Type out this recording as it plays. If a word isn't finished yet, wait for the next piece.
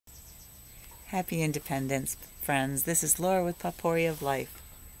Happy Independence, friends. This is Laura with Potpourri of Life.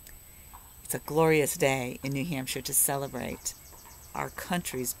 It's a glorious day in New Hampshire to celebrate our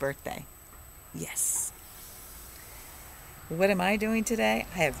country's birthday. Yes. What am I doing today?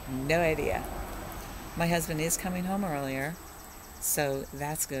 I have no idea. My husband is coming home earlier, so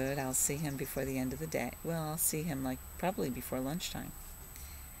that's good. I'll see him before the end of the day. Well, I'll see him probably before lunchtime.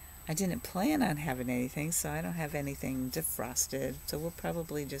 I didn't plan on having anything, so I don't have anything defrosted. So we'll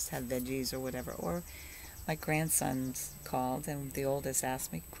probably just have veggies or whatever. Or my grandson's called, and the oldest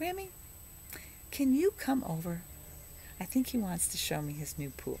asked me, Grammy, can you come over? I think he wants to show me his new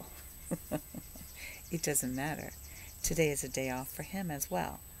pool. It doesn't matter. Today is a day off for him as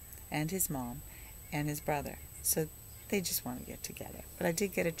well, and his mom, and his brother. So they just want to get together. But I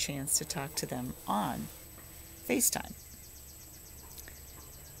did get a chance to talk to them on FaceTime.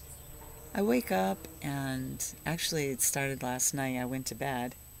 I wake up, and actually it started last night. I went to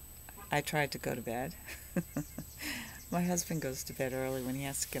bed. I tried to go to bed. My husband goes to bed early when he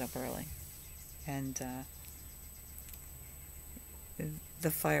has to get up early. And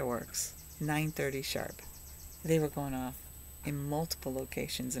the fireworks, 9:30 sharp, they were going off in multiple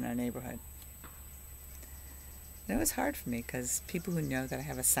locations in our neighborhood. And it was hard for me because people who know that I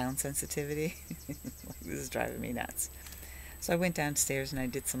have a sound sensitivity, this is driving me nuts. So I went downstairs and I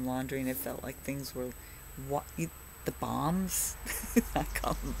did some laundry, and it felt like things were, the bombs, I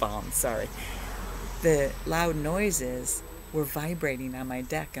call them bombs, sorry. The loud noises were vibrating on my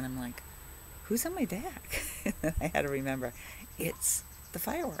deck, and I'm like, who's on my deck? And then I had to remember, it's the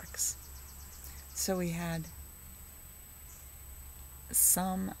fireworks. So we had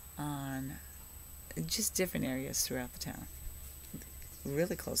some on just different areas throughout the town,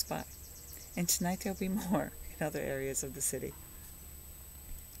 really close by. And tonight there'll be more in other areas of the city.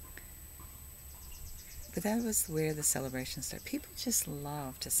 But that was where the celebration started. People just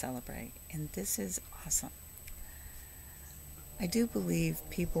love to celebrate, and this is awesome. I do believe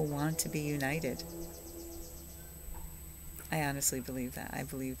people want to be united. I honestly believe that. I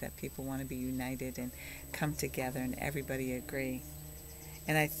believe that people want to be united and come together and everybody agree.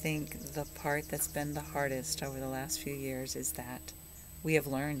 And I think the part that's been the hardest over the last few years is that we have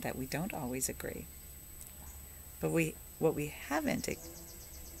learned that we don't always agree. But what we haven't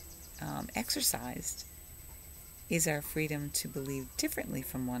exercised is our freedom to believe differently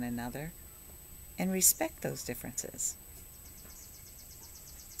from one another and respect those differences.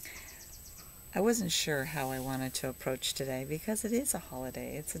 I wasn't sure how I wanted to approach today because it is a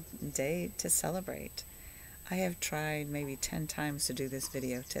holiday. It's a day to celebrate. I have tried maybe 10 times to do this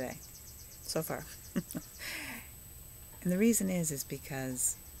video today, so far. And the reason is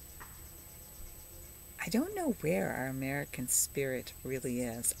because I don't know where our American spirit really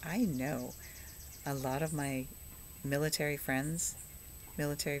is. I know a lot of my military friends,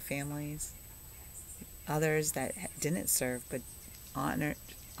 military families, others that didn't serve but honored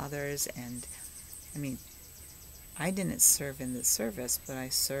others. And I mean, I didn't serve in the service, but I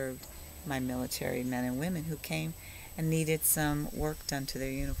served my military men and women who came and needed some work done to their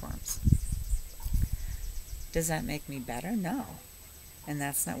uniforms. Does that make me better? No. And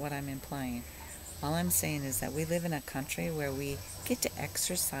that's not what I'm implying. All I'm saying is that we live in a country where we get to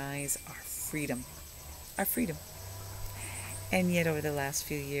exercise our freedom. Our freedom. And yet over the last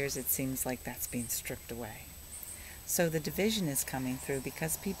few years it seems like that's being stripped away. So the division is coming through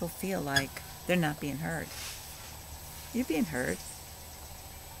because people feel like they're not being heard. You're being heard.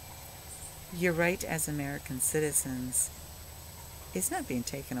 Your right as American citizens is not being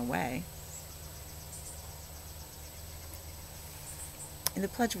taken away. In the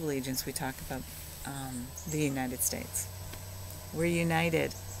Pledge of Allegiance, we talk about the United States. We're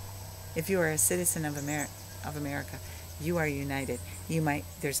united. If you are a citizen of America, you are united.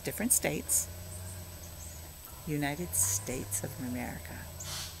 There's different states. United States of America.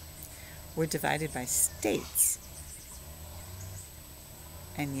 We're divided by states.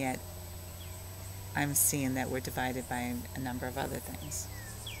 And yet, I'm seeing that we're divided by a number of other things.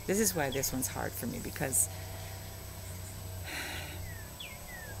 This is why this one's hard for me, because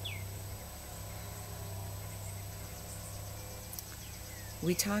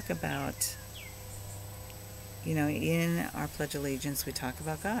we talk about, in our Pledge of Allegiance, we talk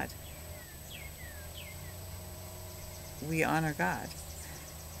about God. We honor God.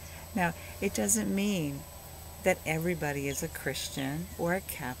 Now, it doesn't mean that everybody is a Christian or a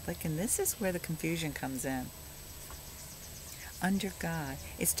Catholic, and this is where the confusion comes in. Under God,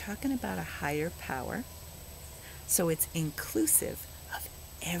 it's talking about a higher power, so it's inclusive of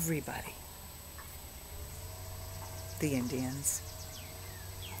everybody. The Indians,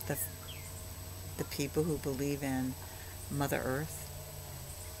 the people who believe in Mother Earth,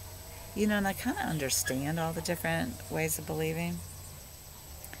 And I kind of understand all the different ways of believing.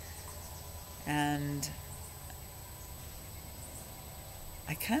 And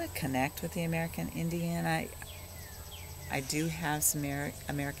I kind of connect with the American Indian. I do have some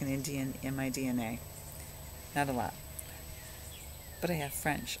American Indian in my DNA. Not a lot. But I have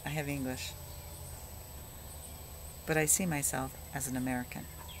French. I have English. But I see myself as an American.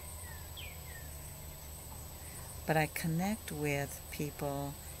 But I connect with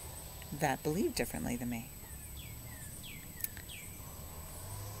people that believe differently than me.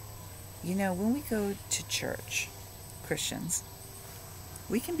 When we go to church, Christians,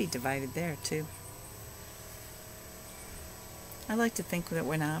 we can be divided there too. I like to think that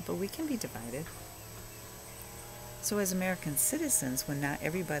we're not, but we can be divided. So as American citizens, when not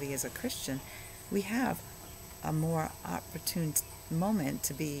everybody is a Christian, we have a more opportune moment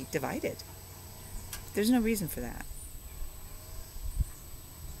to be divided. There's no reason for that.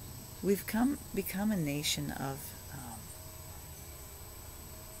 We've become a nation of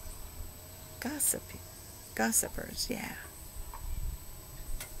gossipers, yeah.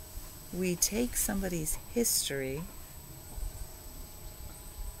 We take somebody's history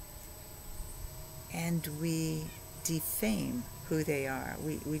and we defame who they are.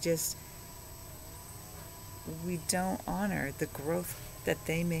 We don't honor the growth that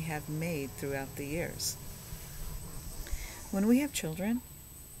they may have made throughout the years. When we have children,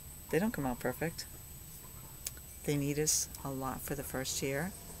 they don't come out perfect. They need us a lot for the first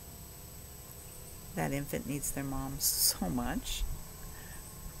year. That infant needs their mom so much.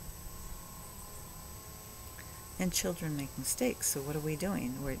 And children make mistakes, so what are we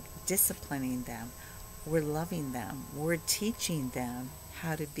doing? We're disciplining them. We're loving them. We're teaching them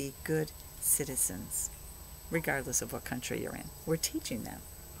how to be good citizens, regardless of what country you're in. We're teaching them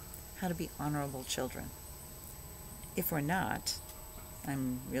how to be honorable children. If we're not,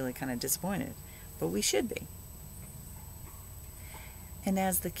 I'm really kind of disappointed, but we should be. And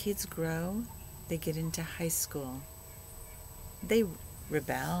as the kids grow, they get into high school. They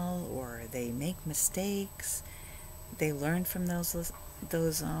rebel or they make mistakes. They learn from those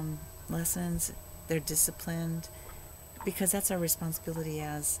lessons. They're disciplined, because that's our responsibility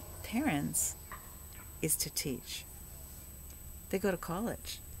as parents, is to teach. They go to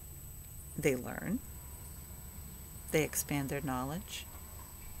college. They learn. They expand their knowledge.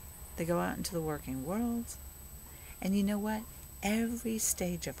 They go out into the working world. And you know what? Every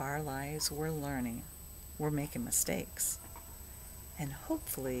stage of our lives, we're learning. We're making mistakes. And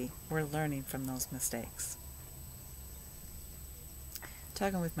hopefully, we're learning from those mistakes.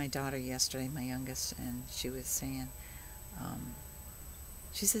 Talking with my daughter yesterday, my youngest, and she was saying,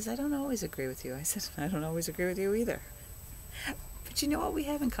 she says, I don't always agree with you. I said, I don't always agree with you either. But you know what we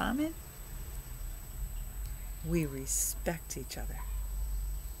have in common? We respect each other.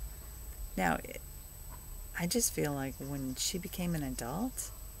 Now, I just feel like when she became an adult,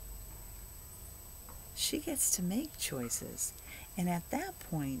 she gets to make choices. And at that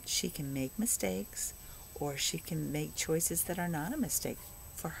point, she can make mistakes, or she can make choices that are not a mistake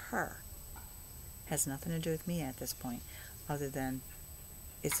for her. Has nothing to do with me at this point, other than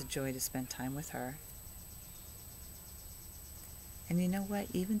it's a joy to spend time with her. And you know what?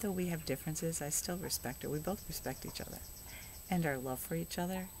 Even though we have differences, I still respect her. We both respect each other. And our love for each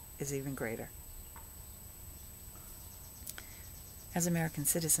other is even greater. As American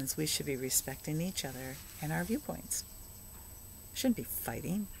citizens, we should be respecting each other and our viewpoints. Shouldn't be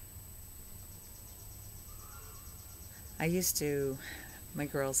fighting. My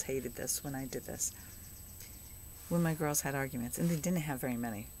girls hated this when I did this. When my girls had arguments, and they didn't have very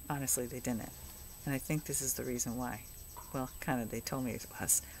many. Honestly, they didn't. And I think this is the reason why. Well, kind of, they told me it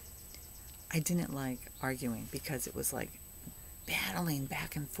was. I didn't like arguing because it was like battling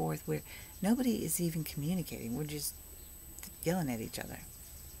back and forth where nobody is even communicating. We're just yelling at each other.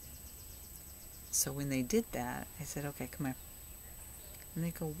 So when they did that, I said, okay, come here. And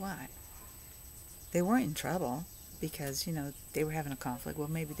they go, what? They weren't in trouble because, they were having a conflict. Well,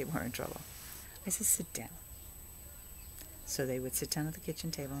 maybe they weren't in trouble. I said, sit down. So they would sit down at the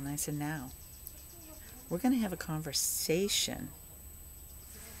kitchen table, and I said, now, we're going to have a conversation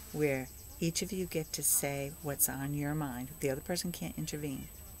where each of you get to say what's on your mind. The other person can't intervene.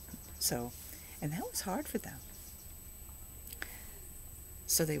 And that was hard for them.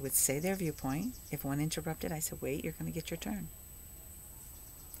 So they would say their viewpoint. If one interrupted, I said, wait, you're going to get your turn.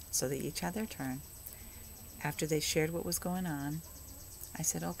 So they each had their turn. After they shared what was going on, I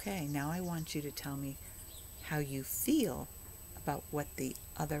said, okay, now I want you to tell me how you feel about what the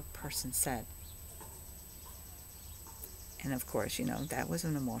other person said. And of course, that was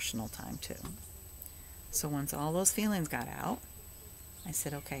an emotional time too. So once all those feelings got out, I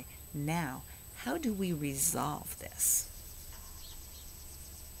said, okay, now, how do we resolve this?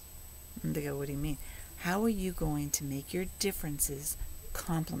 And they go, what do you mean? How are you going to make your differences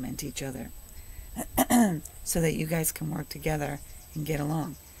complement each other so that you guys can work together and get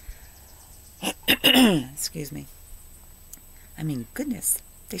along? Excuse me. I mean, goodness,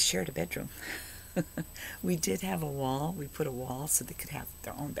 they shared a bedroom. We did have a wall. We put a wall so they could have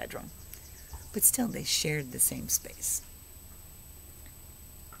their own bedroom. But still, they shared the same space.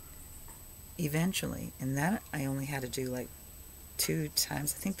 Eventually, and that I only had to do like 2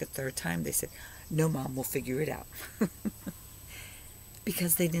 times. I think the 3rd time they said, no, Mom, we'll figure it out.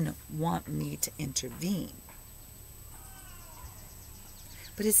 Because they didn't want me to intervene.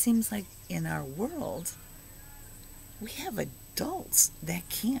 But it seems like in our world, we have adults that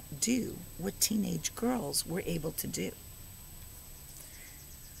can't do what teenage girls were able to do.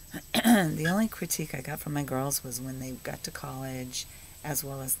 The only critique I got from my girls was when they got to college, as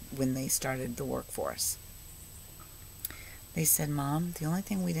well as when they started the workforce. They said, Mom, the only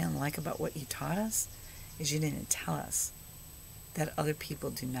thing we didn't like about what you taught us is you didn't tell us that other people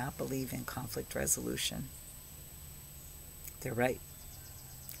do not believe in conflict resolution. They're right.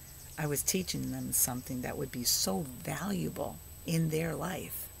 I was teaching them something that would be so valuable in their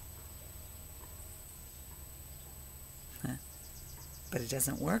life. But it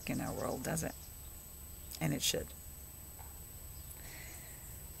doesn't work in our world, does it? And it should.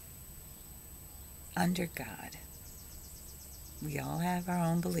 Under God, we all have our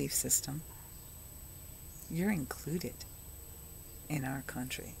own belief system. You're included in our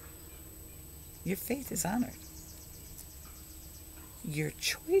country. Your faith is honored. Your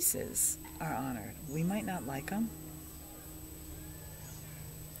choices are honored. We might not like them,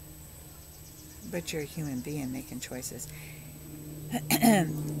 but you're a human being making choices.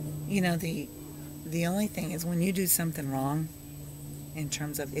 You know, the only thing is when you do something wrong, in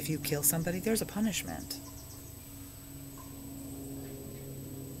terms of if you kill somebody, there's a punishment.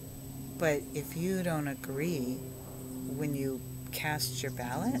 But if you don't agree when you cast your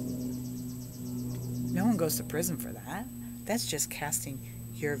ballot, no one goes to prison for that. That's just casting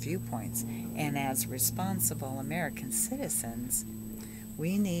your viewpoints. And as responsible American citizens,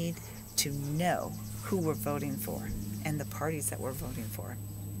 we need to know who we're voting for and the parties that we're voting for.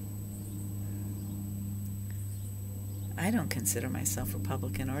 I don't consider myself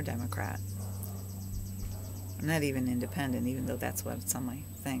Republican or Democrat. I'm not even independent, even though that's what's on my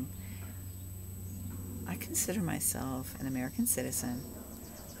thing. I consider myself an American citizen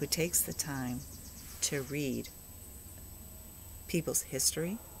who takes the time to read people's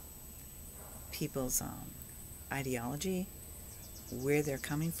history, people's ideology, where they're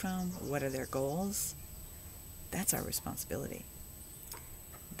coming from, what are their goals. That's our responsibility.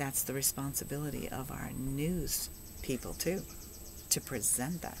 That's the responsibility of our news people too, to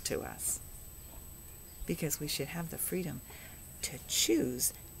present that to us. Because we should have the freedom to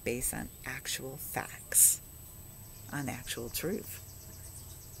choose based on actual facts, on actual truth.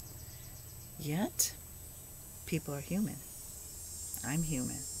 Yet, people are human. I'm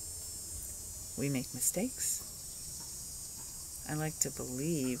human. We make mistakes. I like to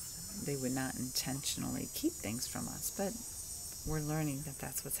believe they would not intentionally keep things from us, but we're learning that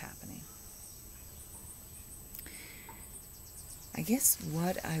that's what's happening. I guess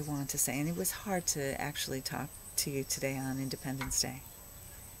what I want to say, and it was hard to actually talk to you today on Independence Day,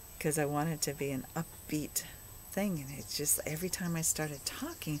 because I want it to be an upbeat thing, and it's just every time I started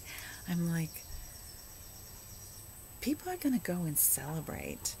talking, I'm like, people are going to go and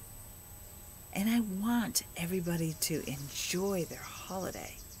celebrate, and I want everybody to enjoy their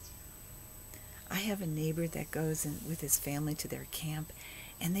holiday. I have a neighbor that goes in with his family to their camp,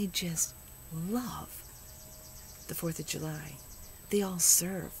 and they just love the 4th of July. They all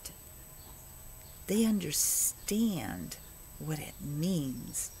served. They understand what it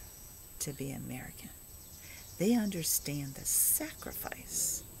means to be American. They understand the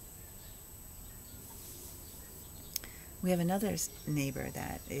sacrifice. We have another neighbor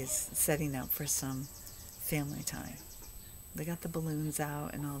that is setting up for some family time. They got the balloons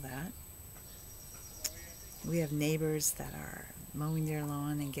out and all that. We have neighbors that are mowing their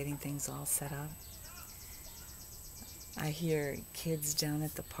lawn and getting things all set up. I hear kids down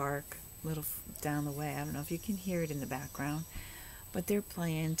at the park, a little down the way. I don't know if you can hear it in the background, but they're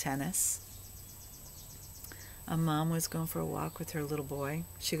playing tennis. A mom was going for a walk with her little boy.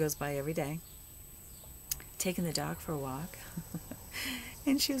 She goes by every day, taking the dog for a walk.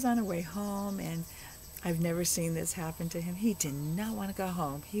 And she was on her way home, and I've never seen this happen to him. He did not want to go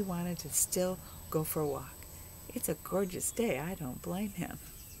home. He wanted to still go for a walk. It's a gorgeous day. I don't blame him.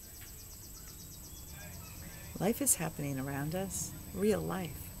 Life is happening around us, real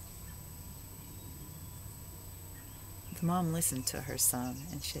life. The mom listened to her son,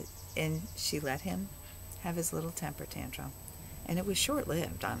 and she let him have his little temper tantrum. And it was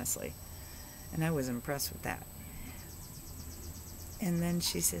short-lived, honestly. And I was impressed with that. And then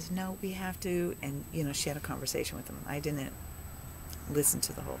she says, no, we have to, and, she had a conversation with him. I didn't listen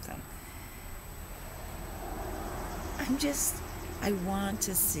to the whole thing. I want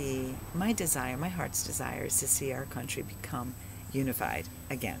to see, my heart's desire is to see our country become unified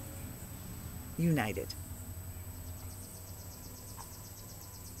again. United.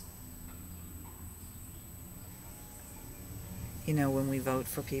 When we vote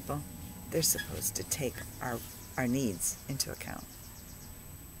for people, they're supposed to take our needs into account.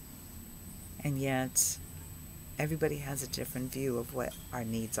 And yet, everybody has a different view of what our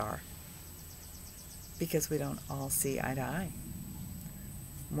needs are, because we don't all see eye to eye.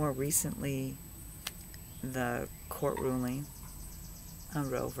 More recently, the court ruling on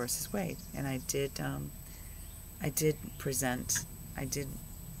Roe versus Wade, and I did a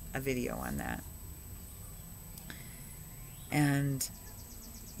video on that. And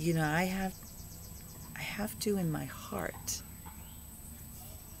I have to, in my heart,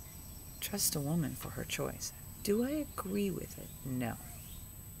 trust a woman for her choice. Do I agree with it? No.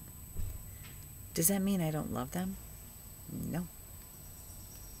 Does that mean I don't love them? No.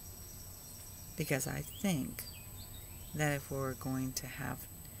 Because I think that if we're going to have,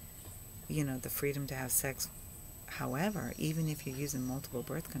 the freedom to have sex, however, even if you're using multiple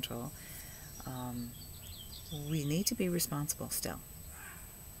birth control, we need to be responsible still.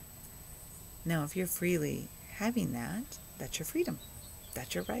 Now, if you're freely having that, that's your freedom.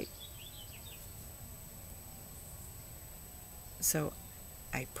 That's your right. So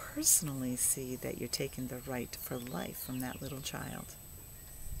I personally see that you're taking the right for life from that little child.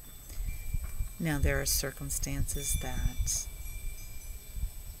 Now, there are circumstances that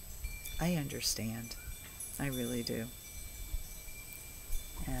I understand. I really do.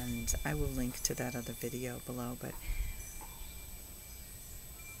 And I will link to that other video below, but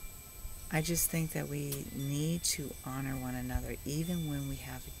I just think that we need to honor one another even when we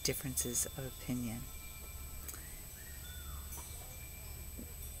have differences of opinion.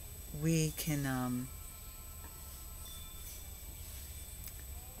 We can,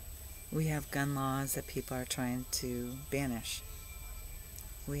 we have gun laws that people are trying to banish.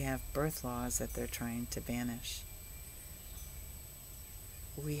 We have birth laws that they're trying to banish.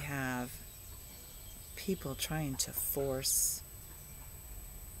 We have people trying to force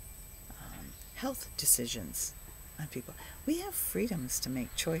health decisions on people. We have freedoms to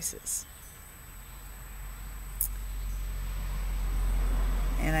make choices.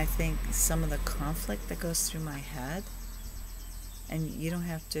 And I think some of the conflict that goes through my head, and you don't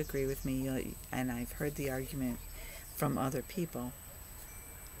have to agree with me, and I've heard the argument from other people,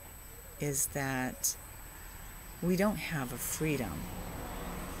 is that we don't have a freedom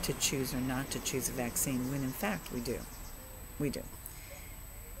to choose or not to choose a vaccine, when in fact we do. We do.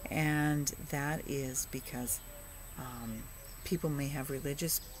 And that is because people may have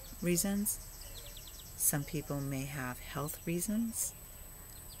religious reasons. Some people may have health reasons.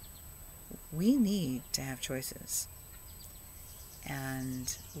 We need to have choices.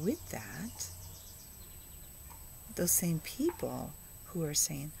 And with that, those same people who are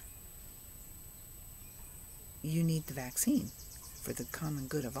saying, you need the vaccine for the common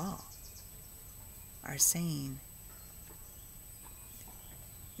good of all, are saying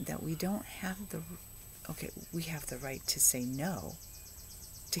that we don't have we have the right to say no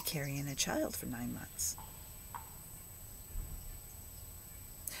to carrying a child for 9 months.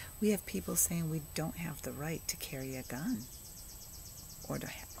 We have people saying we don't have the right to carry a gun or to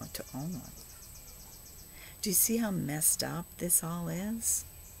own one. Do you see how messed up this all is?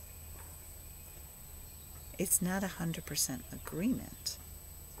 It's not 100% agreement.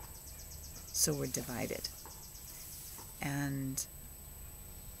 So we're divided. And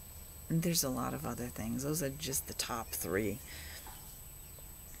there's a lot of other things. Those are just the top 3.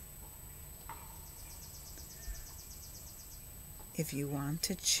 If you want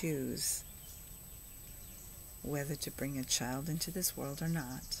to choose whether to bring a child into this world or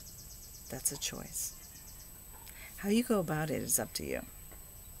not, that's a choice. How you go about it is up to you.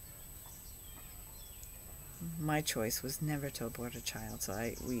 My choice was never to abort a child, so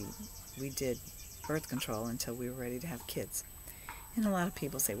we did birth control until we were ready to have kids. And a lot of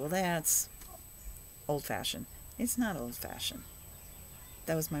people say, well, that's old-fashioned. It's not old-fashioned.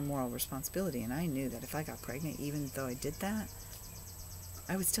 That was my moral responsibility, and I knew that if I got pregnant, even though I did that,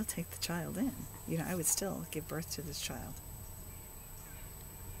 I would still take the child in. I would still give birth to this child.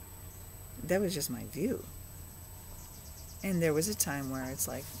 That was just my view. And there was a time where it's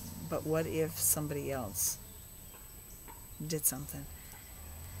like, but what if somebody else did something?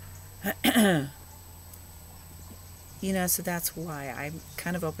 So that's why I'm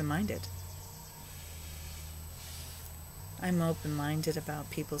kind of open-minded. I'm open-minded about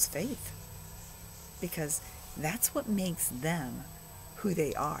people's faith, because that's what makes them who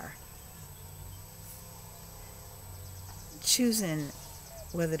they are. Choosing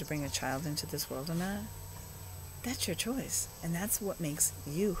whether to bring a child into this world or not, that's your choice, and that's what makes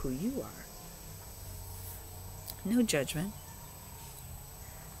you who you are. No judgment.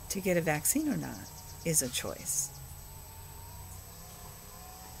 To get a vaccine or not is a choice.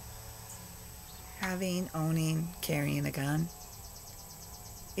 Having, owning, carrying a gun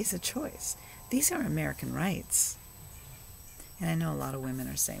is a choice. These are American rights. And I know a lot of women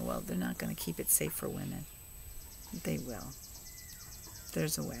are saying, well, they're not going to keep it safe for women. They will.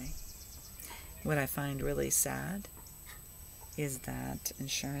 There's a way. What I find really sad is that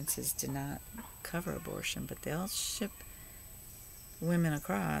insurances do not cover abortion, but they'll ship women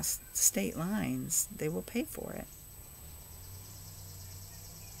across state lines. They will pay for it.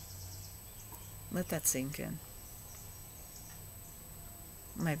 Let that sink in.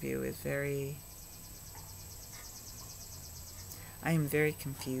 My view is I am very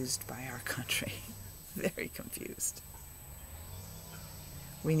confused by our country. Very confused.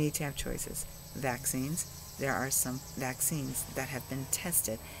 We need to have choices. Vaccines. There are some vaccines that have been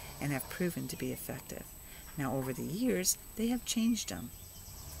tested and have proven to be effective. Now, over the years, they have changed them.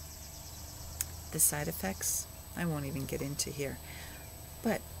 The side effects, I won't even get into here.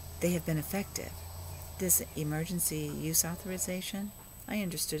 But they have been effective. This emergency use authorization, I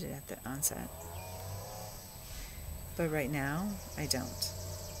understood it at the onset. But right now, I don't.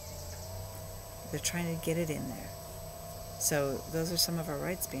 They're trying to get it in there. So those are some of our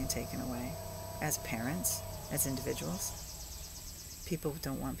rights being taken away. As parents, as individuals. People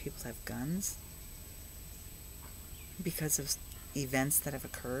don't want people to have guns because of events that have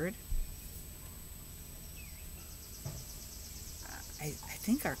occurred. I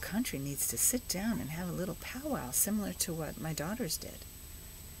think our country needs to sit down and have a little powwow similar to what my daughters did.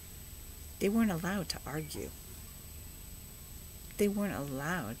 They weren't allowed to argue. They weren't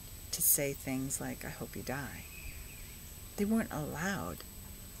allowed to say things like, I hope you die. They weren't allowed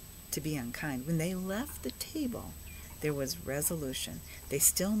to be unkind. When they left the table, there was resolution. They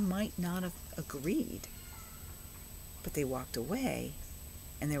still might not have agreed, but they walked away,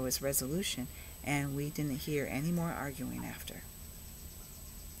 and there was resolution, and we didn't hear any more arguing after.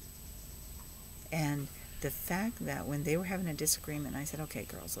 And the fact that when they were having a disagreement, I said, okay,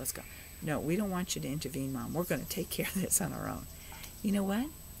 girls, let's go. No, we don't want you to intervene, Mom. We're going to take care of this on our own. You know what?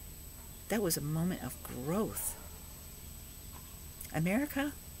 That was a moment of growth.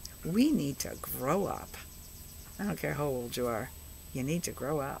 America, we need to grow up. I don't care how old you are. You need to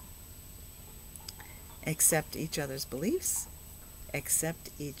grow up. Accept each other's beliefs. Accept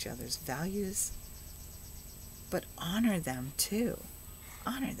each other's values. But honor them too.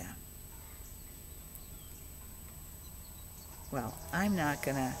 Honor them. Well, I'm not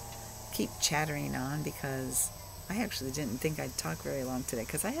going to keep chattering on because I actually didn't think I'd talk very long today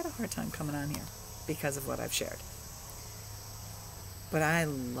because I had a hard time coming on here because of what I've shared. But I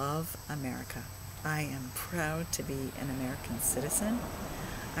love America. I am proud to be an American citizen.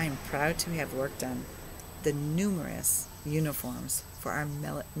 I am proud to have worked on the numerous uniforms for our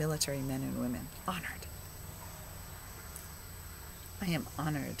military men and women. Honored. I am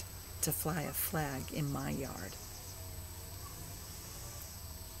honored to fly a flag in my yard.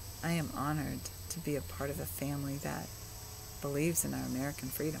 I am honored to be a part of a family that believes in our American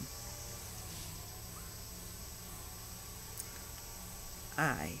freedom.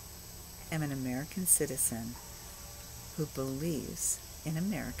 I am an American citizen who believes in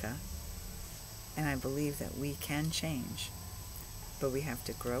America, and I believe that we can change, but we have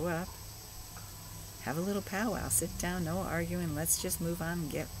to grow up, have a little powwow, sit down, no arguing, let's just move on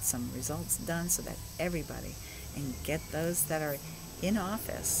and get some results done so that everybody, and get those that are in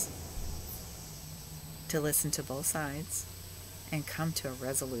office to listen to both sides and come to a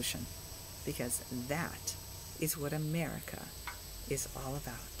resolution, because that is what America is all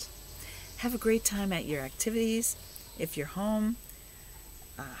about. Have a great time at your activities. If you're home,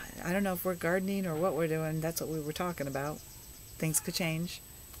 I don't know if we're gardening or what we're doing. That's what we were talking about. Things could change.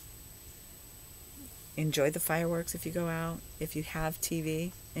 Enjoy the fireworks if you go out. If you have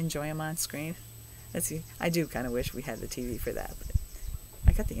TV, enjoy them on screen. I do kind of wish we had the TV for that, but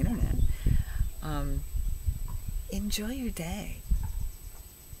I got the internet. Enjoy your day.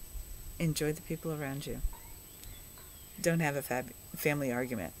 Enjoy the people around you. Don't have a family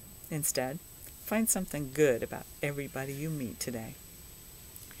argument. Instead, Find something good about everybody you meet today.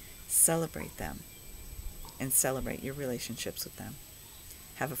 Celebrate them and celebrate your relationships with them.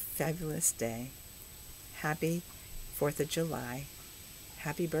 Have a fabulous day. Happy 4th of July.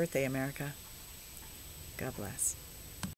 Happy birthday, America. God bless.